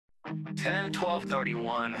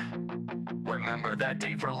10/12/31. Remember that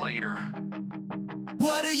day for later.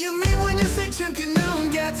 What do you mean when you say chicken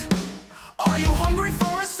nugget? Are you hungry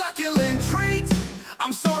for a succulent treat?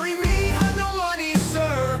 I'm sorry, me have no money,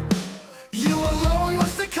 sir. You alone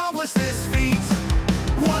must accomplish this feat.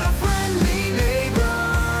 What a friendly neighbor.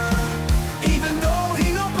 Even though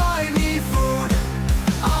he don't buy me food,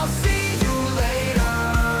 I'll see you later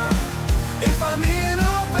if I'm in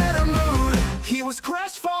a better mood. He was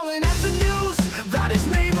crestfallen at the news that his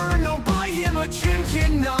neighbor don't buy him a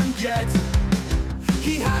chicken nugget.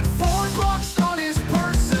 He had $4 on his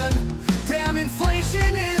person. Damn,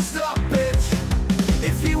 inflation is a bitch.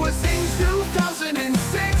 If he was in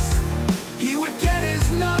 2006, he would get his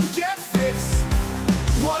nugget fixed.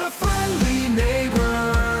 What a friendly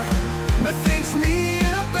neighbor that thinks me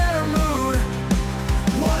in a better mood.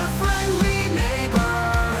 What a friendly neighbor.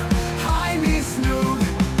 Hi, me Snoop.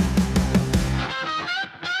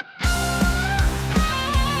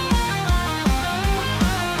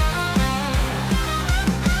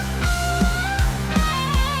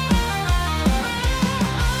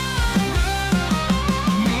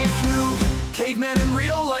 Caveman in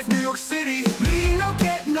real life, New York City. Me no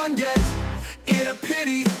get none get. In a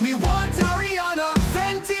pity, me want Ariana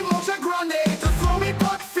Fenty Mocha Grande to throw me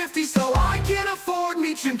 $1.50 so I can afford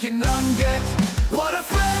me chicken nugget. What a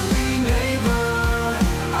friendly neighbor.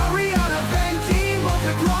 Ariana Fenty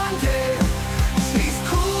Mocha Grande. She's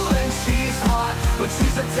cool and she's hot, but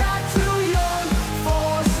she's a tad too young for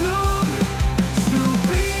Snoop.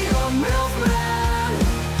 Snoopy a milkman.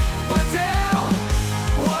 But damn,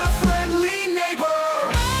 what a friendly neighbor.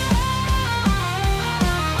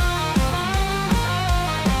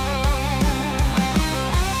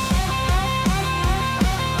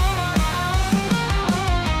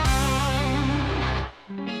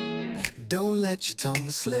 Don't let your tongue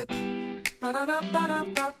slip.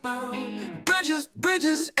 Bridges,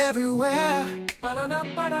 bridges everywhere.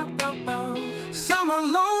 Some are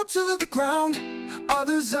low to the ground,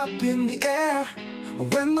 others up in the air.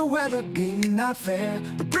 When the weather be not fair,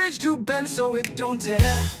 the bridge do bend so it don't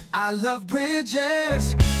tear. I love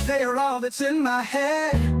bridges, they are all that's in my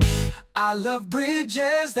head. I love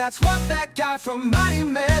bridges, that's what that guy from Mighty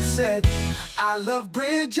Med said. I love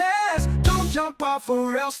bridges, don't jump off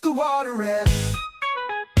or else the water red.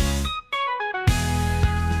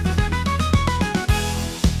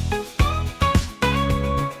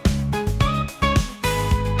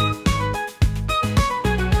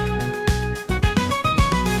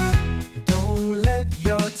 Don't let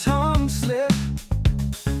your tongue slip.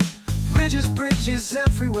 Bridges, bridges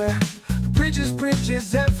everywhere. Bridges,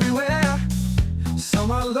 bridges everywhere.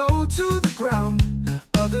 Some are low to the ground,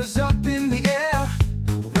 others up in the air.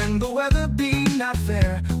 When the weather be not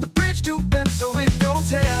fair, the bridge do bend so it don't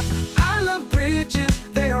tear. I love bridges,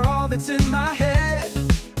 they are all that's in my head.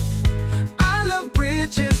 I love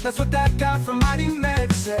bridges, that's what that guy from Mighty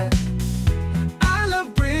Med said. I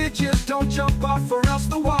love bridges, don't jump off or else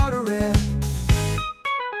the water red.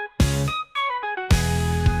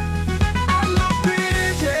 I love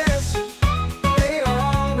bridges, they are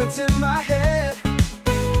all that's in my head.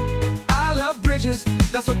 I love bridges,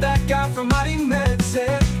 that's what that guy from Mighty Med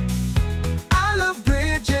said. I love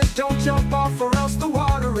bridges, don't jump off or else the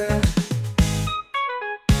water red.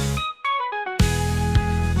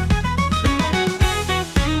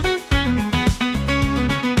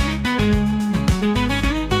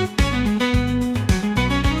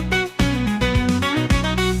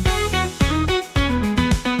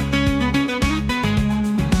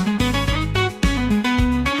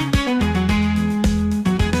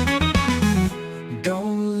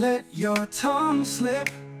 Don't let your tongue slip.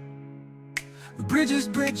 Bridges,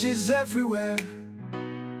 bridges everywhere.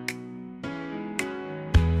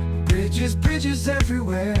 Bridges, bridges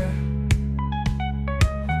everywhere.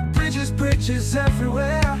 Bridges, bridges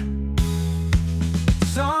everywhere.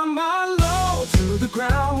 Some are low to the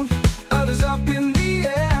ground, others up in the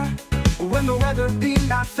air. When the weather be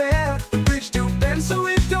not fair, the bridge do bend so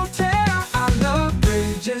it don't tear. I love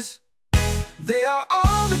bridges, they are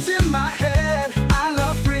all that's in my head. I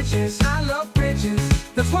love bridges, I love bridges,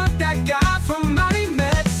 that's what that guy from Mighty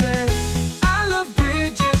Med said. I love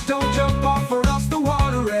bridges, don't jump off or else the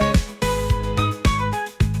water red.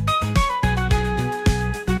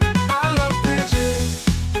 I love bridges,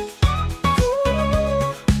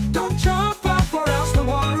 ooh, don't jump off or else the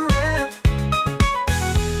water red.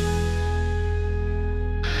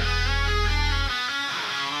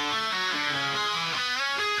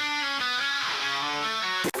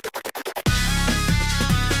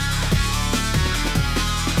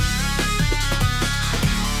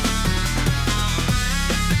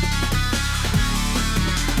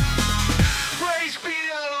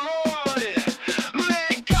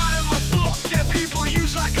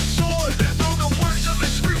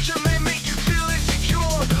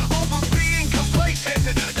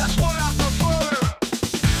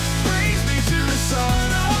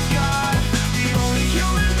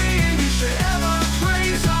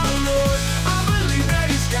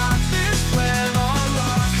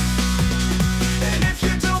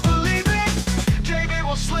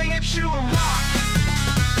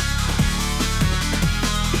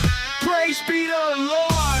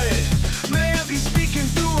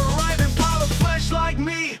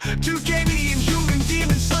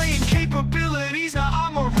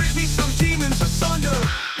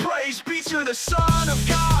 to the Son of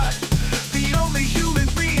God, the only human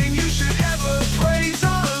being you should ever praise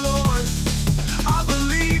our Lord. I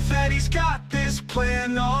believe that he's got this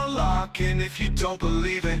plan on lock, and if you don't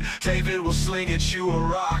believe it, David will sling at you a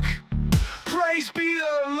rock. Praise be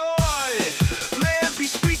the Lord. Man be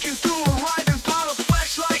speaking through a writhing pile of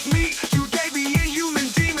flesh like me. You gave me inhuman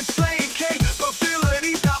demon slaying king, but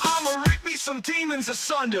beneath the armor rip me some demons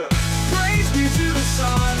asunder. Praise be to the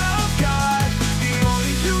Son of God, the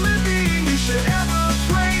only human being you should ever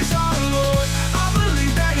praise our Lord. I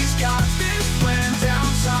believe that he's got this plan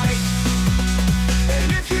down tight,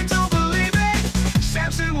 and if you don't believe it,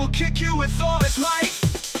 Samson will kick you with all his might.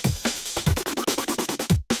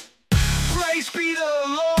 Praise be the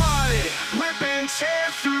Lord, rip and tear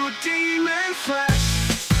through demon flesh.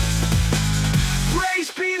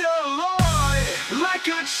 Praise be the Lord, like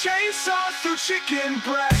a chainsaw through chicken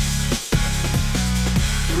breast.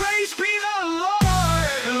 Praise be the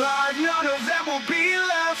Lord, like none of them will be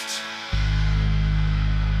left.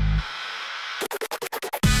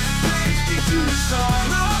 Praise be to the Son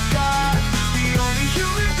of God, the only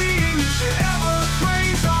human being you should ever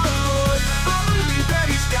praise our Lord. I believe that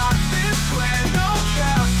he's got this plan, no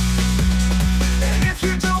cap. And if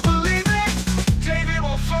you don't believe it, David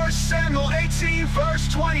will 1 Samuel 18 verse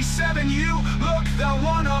 27. You look that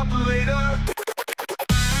one up later.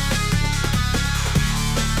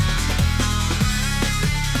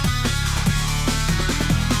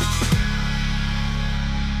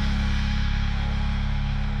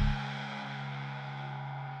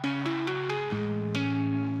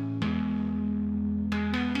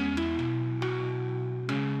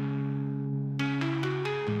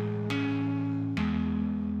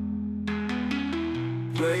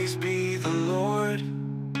 Praise be the Lord,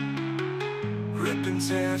 rip and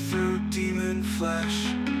tear through demon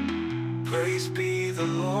flesh. Praise be the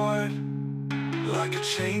Lord, like a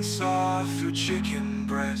chainsaw through chicken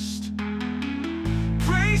breast.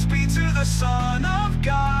 Praise be to the Son of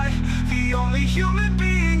God, the only human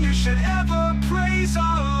being you should ever praise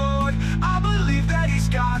our Lord. I believe that he's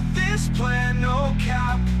got this plan, no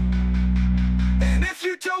cap. And if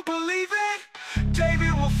you don't believe it,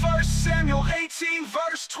 David will 1 Samuel 18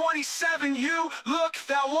 verse 27. You look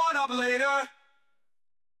that one up later.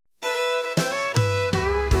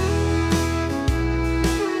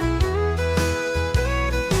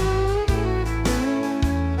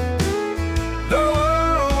 There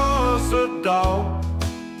was a dog,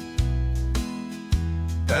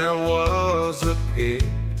 there was a pig,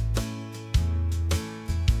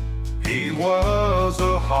 he was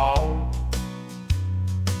a hog,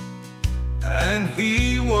 and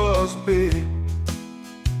he was big.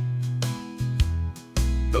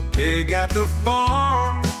 The pig at the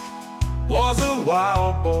farm was a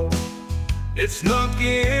wild boar. It snuck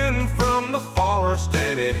in from the forest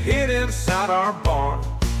and it hid inside our barn.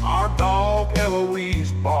 Our dog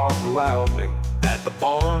Eloise barked loudly at the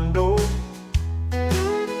barn door.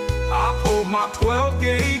 I pulled my 12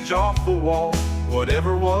 gauge off the wall,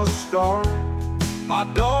 whatever was scarred. My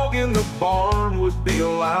dog in the barn would be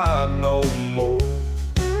alive no more.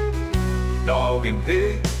 Dog and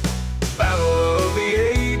pig, battle of the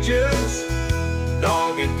ages.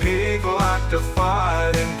 Dog and pig like to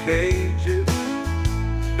fight in cages.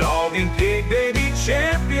 Dog and pig, they be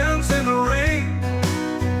champions in the ring.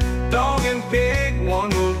 Dog and pig, one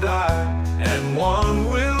will die and one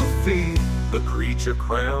will feed. The creature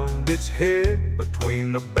crowned its head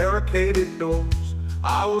between the barricaded doors.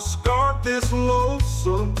 I will scarf this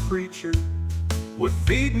loathsome creature, would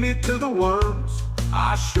feed me to the worms.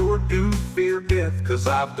 I sure do fear death, 'cause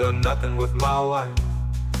I've done nothing with my life.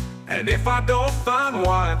 And if I don't find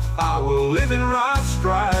wife, I will live in right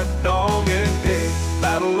strife. Dog and pig,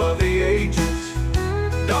 battle of the ages.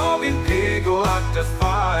 Dog and pig like to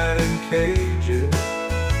fight in cages.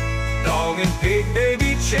 Dog and pig, they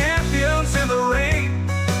be champions in the ring.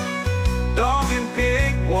 Dog and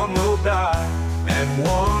pig, one will die and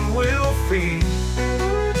one will feed.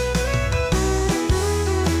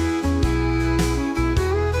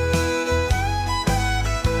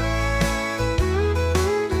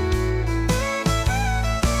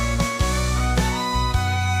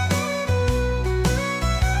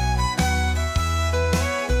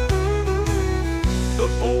 The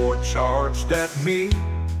boar charged at me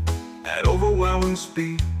at overwhelming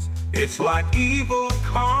speeds. It's like evil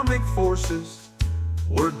karmic forces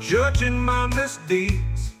were judging my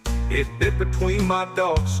misdeeds. It bit between my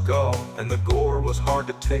dog's skull and the gore was hard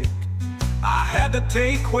to take. I had to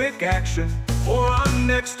take quick action or I'm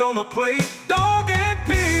next on the plate. Dog and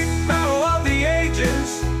pig, battle of the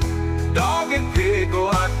ages. Dog and pig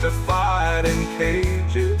like to fight in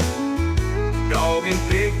cages. Dog and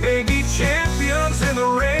pig, they be champions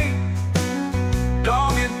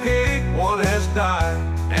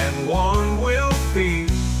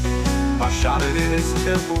shot it in his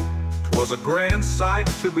temple. 'Twas a grand sight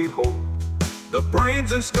to behold. The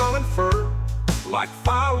brains and skull and fur, like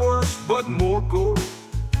fireworks but more gold.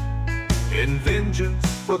 In vengeance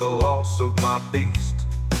for the loss of my beast,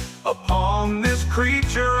 upon this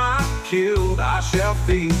creature I killed I shall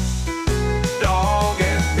feast. Dog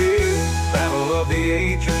and pig, battle of the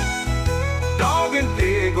ages. Dog and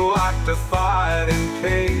pig like to fight in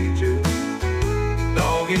cages.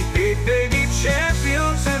 Dog and pig, they be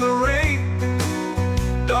champions in the ring.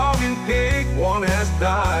 Dog and pig, one has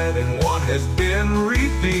died and one has been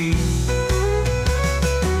redeemed.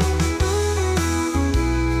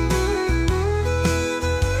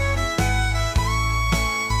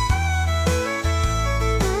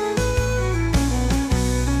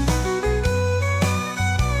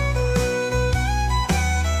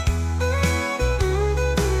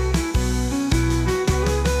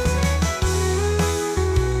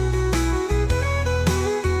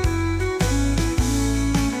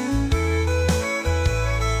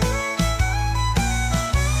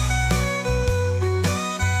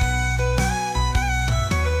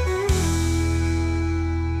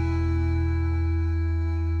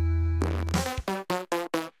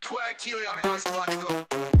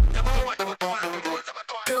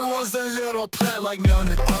 It was a little plant like none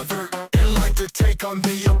other. It liked to take on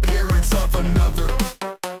the appearance of another.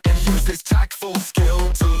 It used its tactful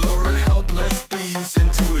skill to lure helpless bees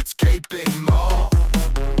into its gaping maw.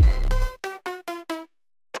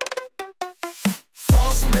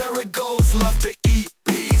 False marigolds love to eat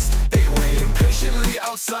bees. They wait impatiently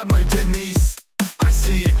outside my Denise. I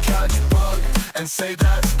see it catch bug and say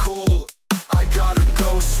that's cool. I gotta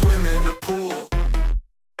go swim in the pool.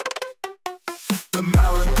 The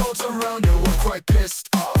marigolds around it were quite pissed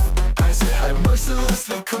off, as it had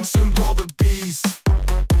mercilessly consumed all the bees.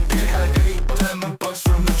 It had ate them bugs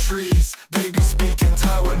from the trees. Baby speaking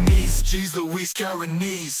Taiwanese, geez Louise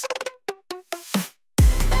Carinese.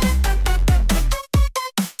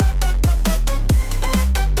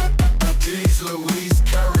 Geez Louise,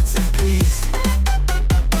 carrots and peas.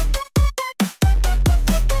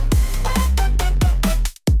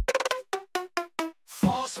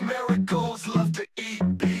 False marigolds love to eat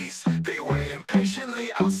bees. They wait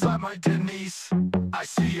impatiently outside my Denise. I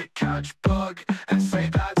see it catch bug and say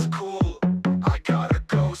that's cool. I gotta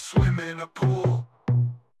go swim in a pool.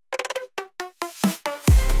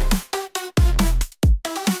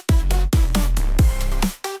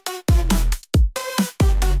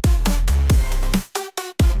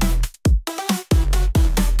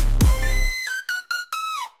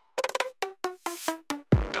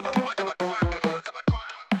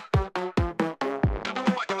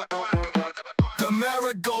 The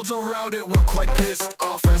marigolds around it were quite pissed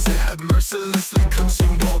off, as it had mercilessly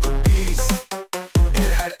consumed all the bees.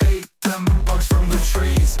 It had ate them bugs from the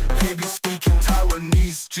trees. Baby speaking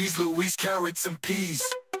Taiwanese, geez Louise, carrots and peas.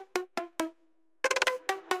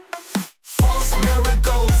 False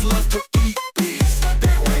marigolds love to eat bees.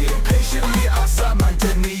 They wait impatiently outside my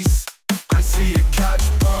Denise. I see it catch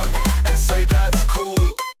bug and say that's cool.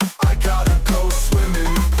 I gotta go swim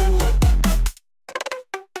in the pool.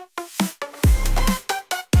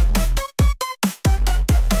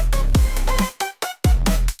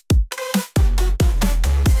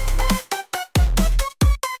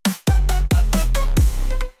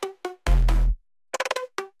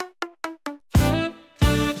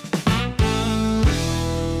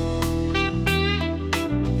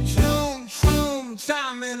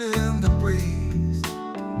 Chiming in the breeze,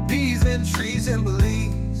 bees and trees and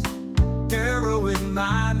beliefs, arrow in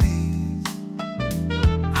my knees.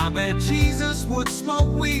 I bet Jesus would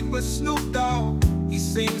smoke weed with Snoop Dogg. He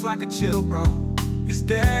seems like a chill bro. His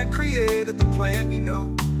dad created the plant, you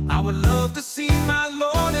know. I would love to see my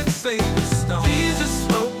Lord and Savior stone. Jesus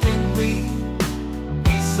smoking weed,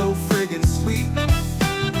 he's so friggin' sweet.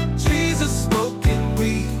 Jesus smoking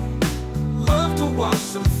weed, love to wash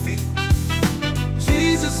some feet.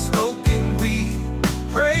 Jesus smoking weed,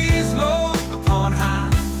 praise Lord upon high.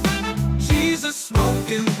 Jesus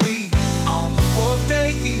smoking weed, on the fourth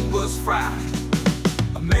day he was fried.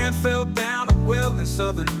 A man fell down a well in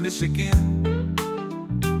southern Michigan.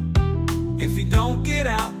 If he don't get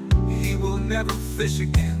out, he will never fish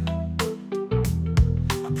again.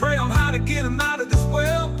 I pray on how to get him out of this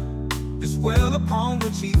well upon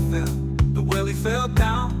which he fell. The well he fell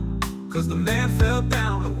down, 'cause the man fell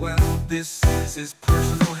down the well. This is his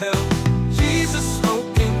personal hell. Jesus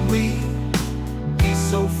smoking weed, he's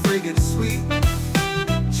so friggin' sweet.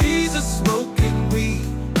 Jesus smoking weed,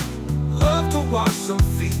 love to wash some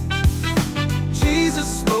feet. Jesus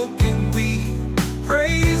smoking weed,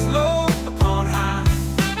 praise Lord upon high.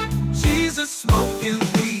 Jesus smoking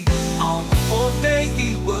weed on the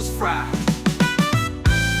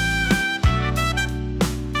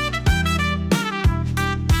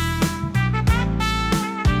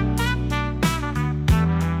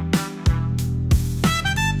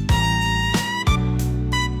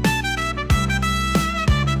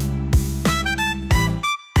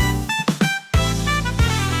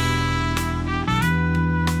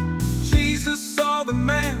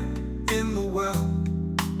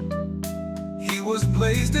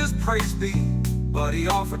praise be, but he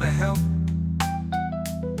offered to help.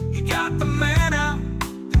 He got the man out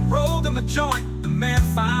and rolled him a joint. The man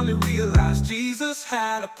finally realized Jesus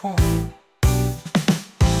had a point.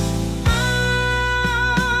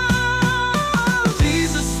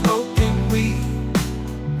 Jesus smoking weed,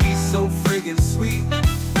 he's so friggin' sweet.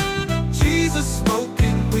 Jesus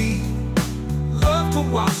smoking weed, love to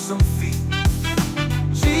wash some feet.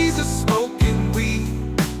 Jesus smoking weed,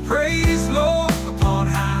 praise Lord upon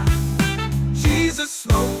high. Jesus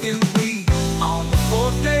smoking weed, on the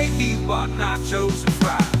fourth day he bought nachos and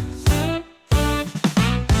fries.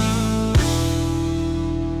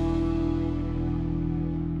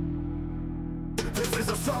 This is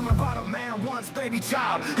a song about a man, once baby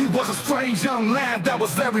child. He was a strange young lad that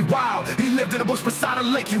was very wild. He lived in a bush beside a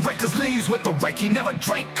lake. He raked his leaves with a rake. He never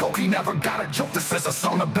drank coke, he never got a joke. This is a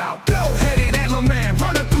song about bell-headed antler man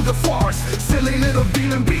running through the forest. Silly little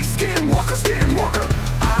demon beast, Skinwalker, Skinwalker.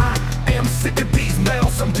 I am sick of these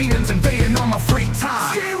meddlesome demons invading on my free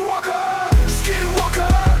time. Skinwalker,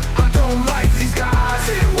 Skinwalker, I don't like these guys.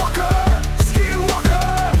 Skinwalker,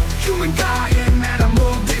 Skinwalker, human guy in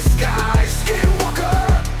animal disguise.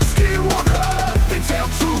 Skinwalker, Skinwalker, they tell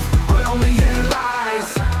truth but only in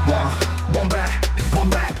lies. One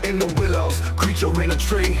bat in the willows, creature in a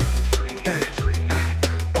tree.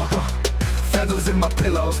 Feathers in my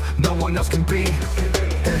pillows, no one else can be.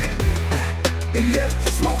 Yeah,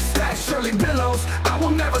 smokestack surely billows I will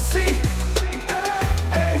never see.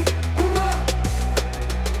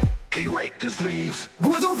 He raked his leaves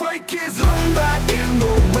with a rake, his own back in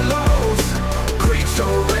the willows.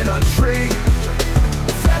 Creature in a tree,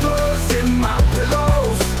 feathers in my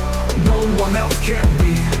pillows, no one else can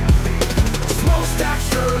be. Smokestack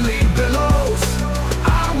surely billows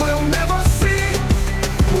I will never see.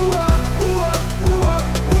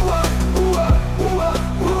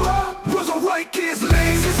 Was a rake his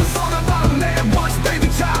leaves. It's a song about a man, once baby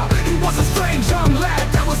child. He was a strange young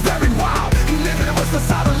lad that was very wild. He lived in a bush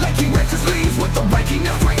beside a lake. He raked his leaves with a rake. He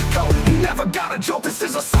never drank coke, he never got a joke. This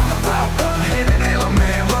is a song about a headed antler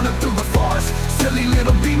man running through the forest. Silly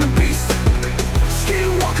little demon beast,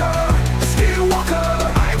 Skinwalker,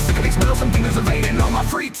 Skinwalker. I am sick of these meddlesome demons invading on my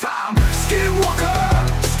free time. Skinwalker,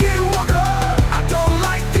 Skinwalker, I don't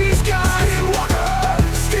like these guys. Skinwalker,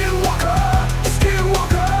 Skinwalker,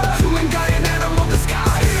 Skinwalker, human guy in animal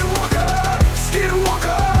disguise. Skinwalker,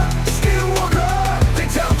 Skinwalker, Skinwalker, they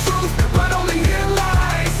tell truth but only hear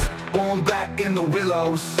lies. Born back in the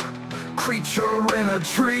willows, creature in a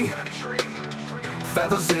tree,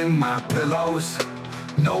 feathers in my pillows,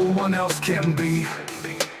 no one else can be.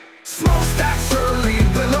 Smokestack surely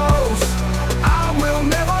billows I will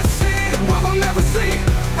never see, will never see.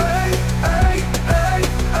 Hey, hey, hey,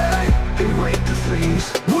 hey, he raked his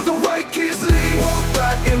leaves with a rake his leaves. Walk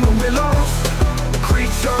back in the willows,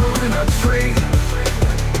 creature in a tree,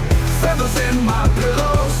 feathers in my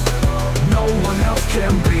pillows, no one else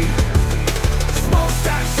can be.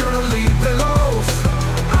 Smokestack surely billows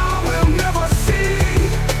I will never see.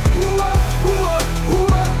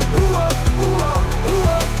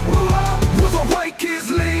 Was a rake his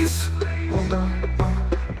leaves,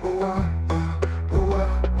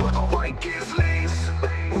 was a rake his leaves.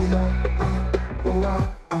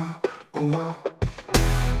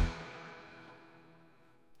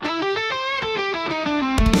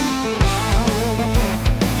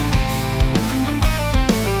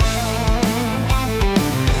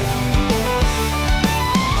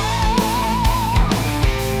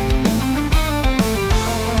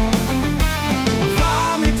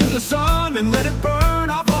 And let it burn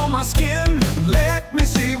off all my skin. Let me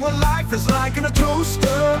see what life is like in a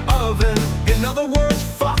toaster oven. In other words,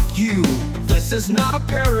 fuck you. This is not a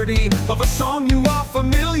parody of a song you are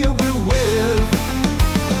familiar with.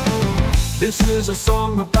 This is a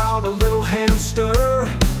song about a little hamster.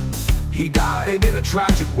 He died in a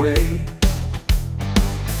tragic way.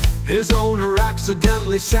 His owner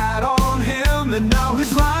accidentally sat on him, and now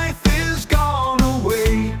his life is gone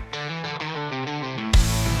away.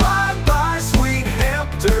 Bye-bye, sweet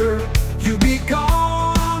hamster, you be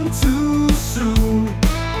gone too soon.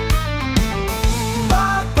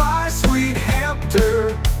 Bye-bye, sweet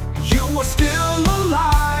hamster, you are still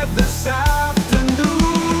alive this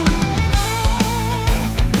afternoon.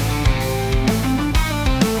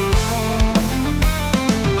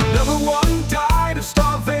 Another one died of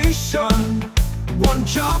starvation. One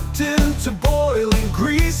jumped into boiling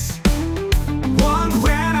grease. One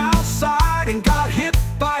ran outside and got hit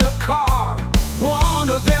by a car. One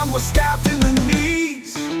of them was stabbed in the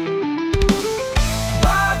knees.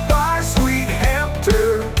 Bye-bye, sweet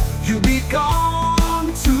hamster, you be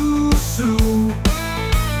gone too soon.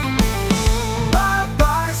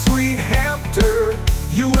 Bye-bye, sweet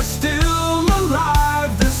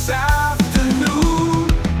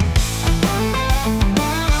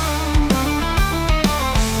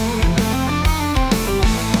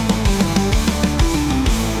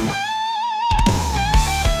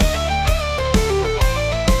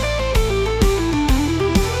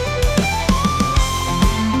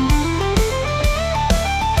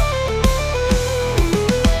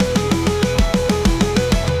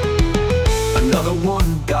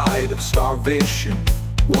starvation.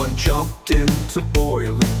 One jumped into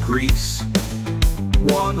boiling grease.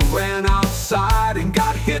 One ran outside and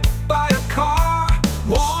got hit by a car.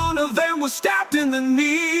 One of them was stabbed in the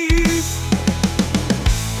knees.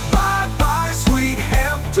 Bye-bye, sweet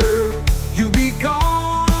hamster, you'll be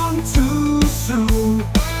gone too soon.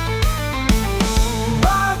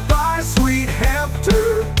 Bye-bye, sweet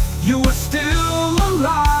hamster, you are still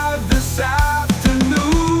alive this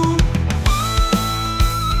afternoon.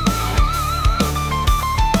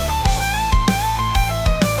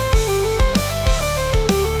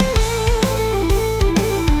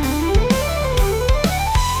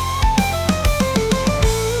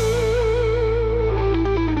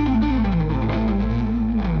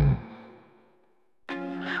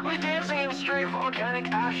 We're dancing in straight volcanic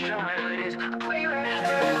ash melodies. Play your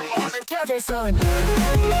hands until they sullen.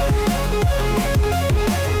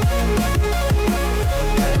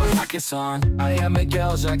 It's on. I am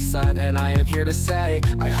Miguel Jackson, and I am here to say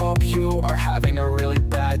I hope you are having a really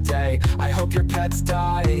bad day. I hope your pets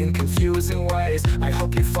die in confusing ways. I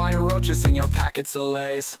hope you find roaches in your packets of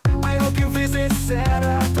Lays. I hope you visit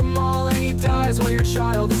Santa at the mall and he dies while your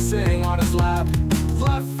child is sitting on his lap.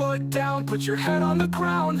 Left foot down, put your head on the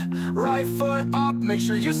ground. Right foot up, make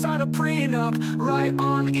sure you sign a prenup. Right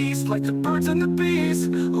arm east like the birds and the bees.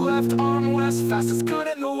 Left arm west, fast as good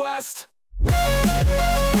in the west.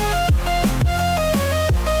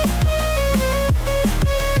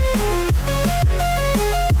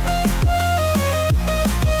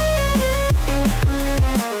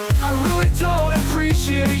 I really don't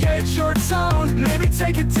appreciate your tone. Maybe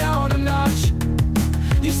take it down a notch.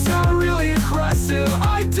 You sound really aggressive.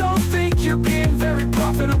 I don't think you're being very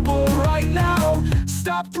profitable right now.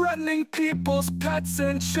 Stop threatening people's pets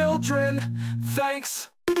and children. Thanks.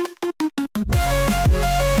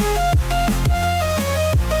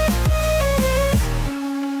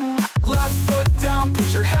 Left foot down,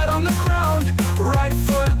 put your head on the ground. Right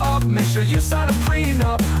foot up, make sure you sign a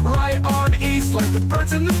prenup. Right arm east like the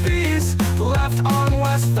birds and the bees. Left arm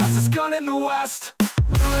west, fastest gun in the west.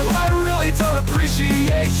 I really don't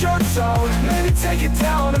appreciate your tone. Maybe take it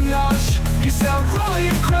down a notch. You sound really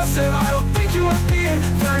aggressive. I don't think you are being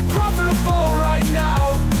very profitable right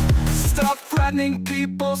now. Stop threatening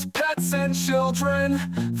people's pets and children.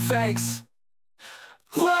 Thanks.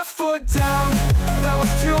 Left foot down, that was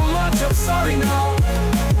too much, I'm sorry now.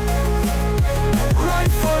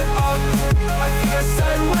 Right foot up, I think I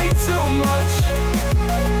said way too much.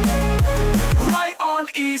 Right arm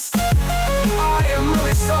east, I am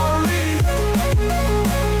really sorry.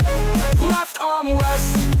 Left arm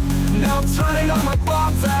west, now I'm turning on my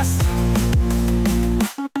bomb vest.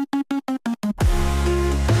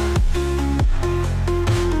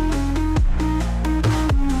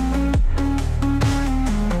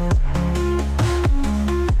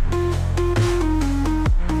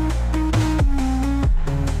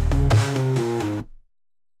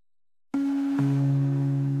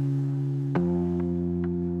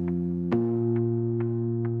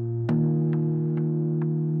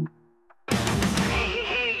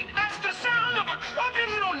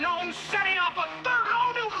 Setting off a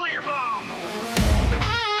thermonuclear bomb!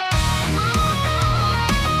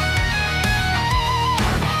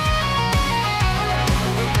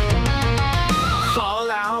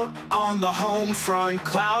 Fallout on the home front,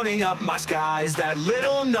 clouding up my skies. That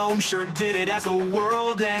little gnome sure did it as the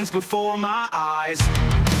world ends before my eyes.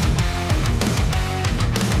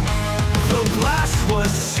 The blast was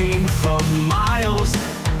seen for miles.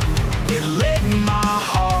 It lit my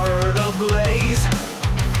heart ablaze.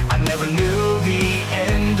 I never knew the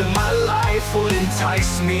end of my life would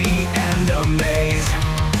entice me and amaze.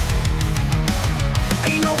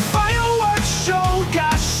 Ain't no fireworks show,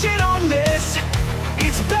 got shit on this.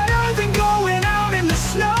 It's better than going out in the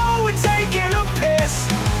snow and taking a piss.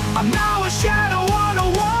 I'm now a shadow on a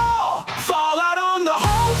wall. Fallout on the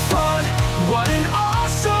home front, what an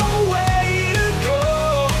awesome way to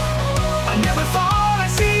go. I never thought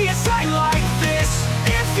I'd see a sight like this.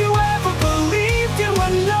 If you ever believed in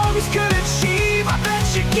what gnomes could achieve, I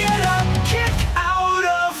bet you get a kick out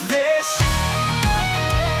of this.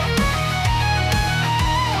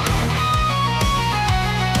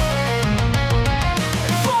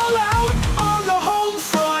 Fallout on the home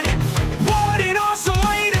front, what an awesome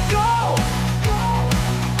way to go.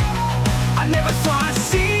 I never thought I'd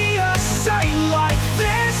see a sight like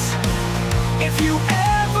this. If you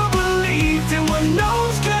ever believed in what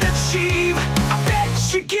gnomes could achieve, I bet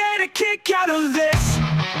you get a kick out of this.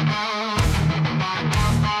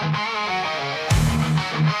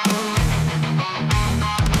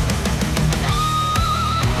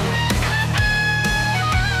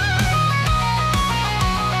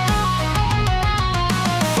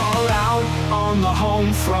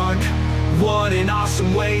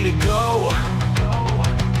 some way to go.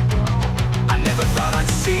 I never thought I'd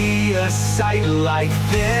see a sight like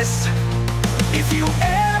this. If you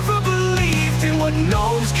ever believed in what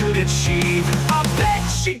gnomes could achieve, I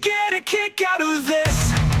bet you'd get a kick out of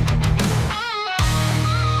this.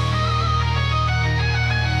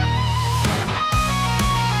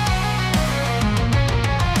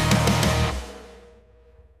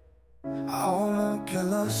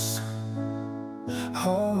 Homunculus,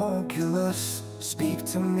 homunculus, speak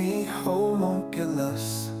to me,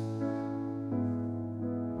 homunculus.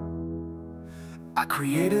 I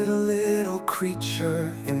created a little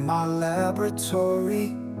creature in my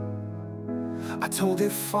laboratory. I told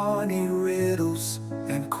it funny riddles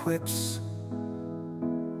and quips.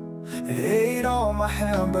 It ate all my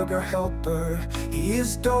hamburger helper. He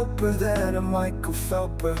is doper than a Michael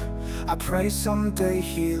Phelper. I pray someday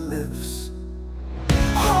he lives.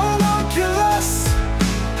 Homunculus,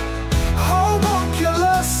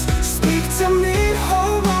 homunculus, speak to me,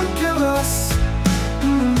 homunculus.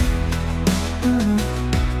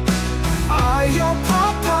 I your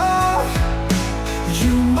papa,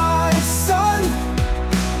 you my son.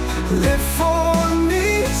 Live for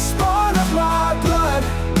me, spawn of my blood.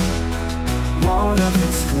 One of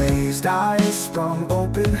its glazed eyes sprung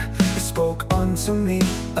open. He spoke unto me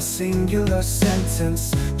a singular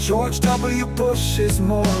sentence. George W. Bush is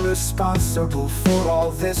more responsible for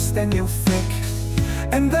all this than you think.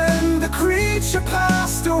 And then the creature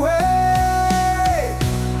passed away.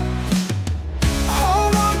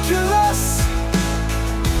 Homunculus,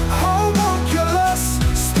 homunculus,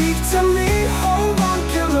 speak to me,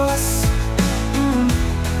 homunculus.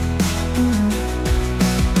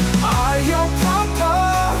 I your papa,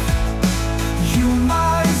 you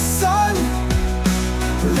my son.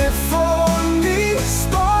 Live for me,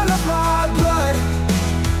 spawn of my blood.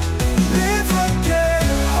 Live again,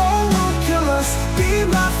 homunculus, be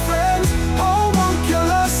my friend,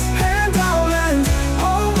 homunculus. Hand I'll end,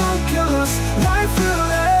 homunculus. Life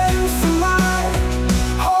will end for my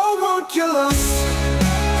homunculus.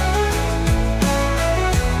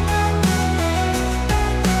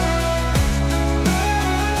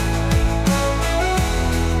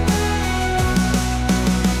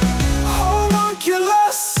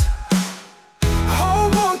 Homunculus,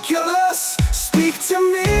 homunculus, speak to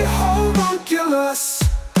me, homunculus.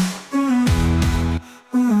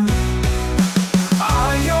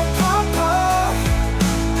 I your papa,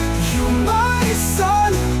 you my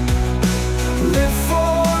son. Live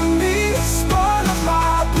for me, spawn of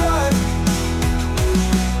my blood.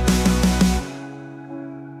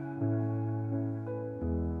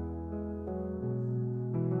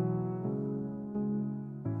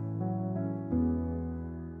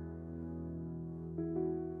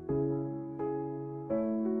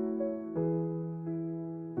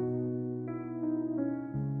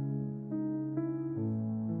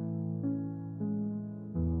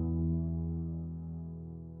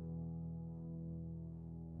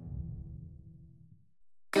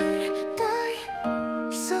 Goodbye,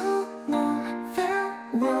 so long,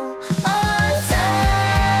 farewell, until.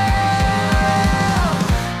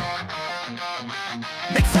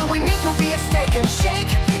 Next time we meet, we'll be a steak and shake.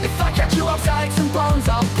 If I catch you outside, some bones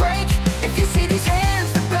I'll break. If you see these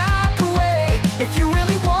hands, then back away. If you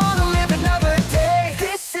really wanna live another day,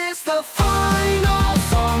 this is the final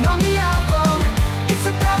song on the album. It's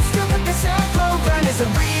about stupid, this program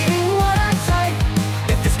isn't reading what I type.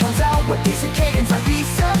 If this comes out with decent cadence, I'd be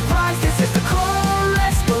surprised. This is the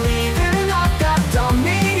chorus, believe it or not. That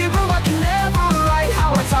dummy robot can never write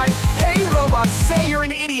how I type. Hey robots, say you're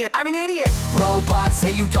an idiot, I'm an idiot. Robots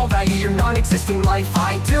say you don't value your non-existing life.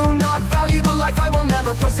 I do not value the life I will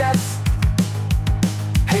never possess.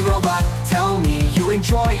 Hey robot, tell me you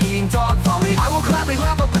enjoy eating dog vomit. I will gladly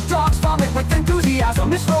lap up a dog's vomit with enthusiasm.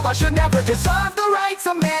 This robot should never deserve the rights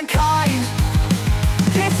of mankind.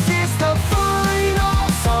 This is the final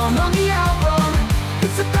song on the album.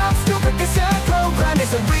 It's about stupid, this